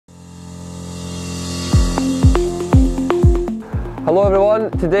Hello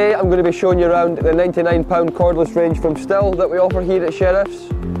everyone, today I'm going to be showing you around the £99 cordless range from Stihl that we offer here at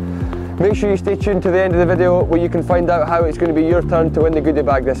Sheriff's. Make sure you stay tuned to the end of the video where you can find out how it's going to be your turn to win the goodie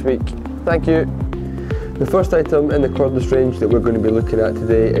bag this week. Thank you. The first item in the cordless range that we're going to be looking at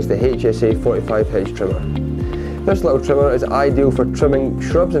today is the HSA 45 hedge trimmer. This little trimmer is ideal for trimming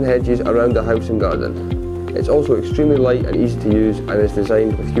shrubs and hedges around the house and garden. It's also extremely light and easy to use and is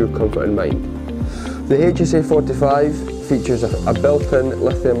designed with your comfort in mind. The HSA 45 features a built-in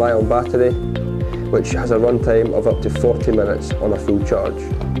lithium-ion battery which has a runtime of up to 40 minutes on a full charge.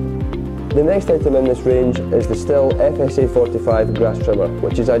 The next item in this range is the Stihl FSA 45 grass trimmer,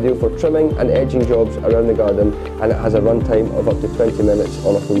 which is ideal for trimming and edging jobs around the garden, and it has a runtime of up to 20 minutes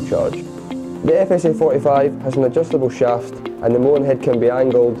on a full charge. The FSA 45 has an adjustable shaft and the mowing head can be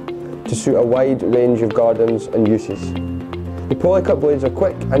angled to suit a wide range of gardens and uses. The polycut blades are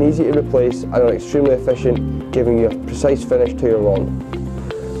quick and easy to replace and are extremely efficient, giving you a precise finish to your lawn.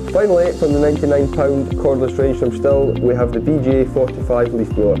 Finally, from the £99 cordless range from Stihl, we have the BGA 45 leaf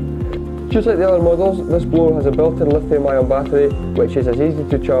blower. Just like the other models, this blower has a built-in lithium-ion battery which is as easy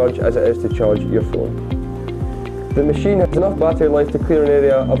to charge as it is to charge your phone. The machine has enough battery life to clear an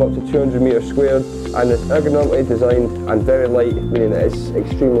area of up to 200 metres squared and is ergonomically designed and very light, meaning it is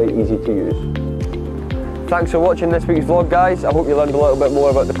extremely easy to use. Thanks for watching this week's vlog, guys. I hope you learned a little bit more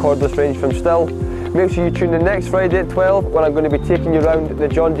about the cordless range from Stihl. Make sure you tune in next Friday at 12 when I'm going to be taking you around the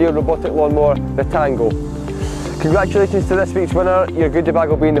John Deere robotic lawnmower, the Tango. Congratulations to this week's winner, your goodie bag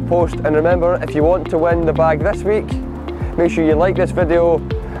will be in the post, and remember, if you want to win the bag this week, make sure you like this video,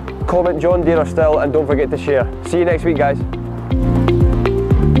 comment John Deere or Stihl, and don't forget to share. See you next week, guys.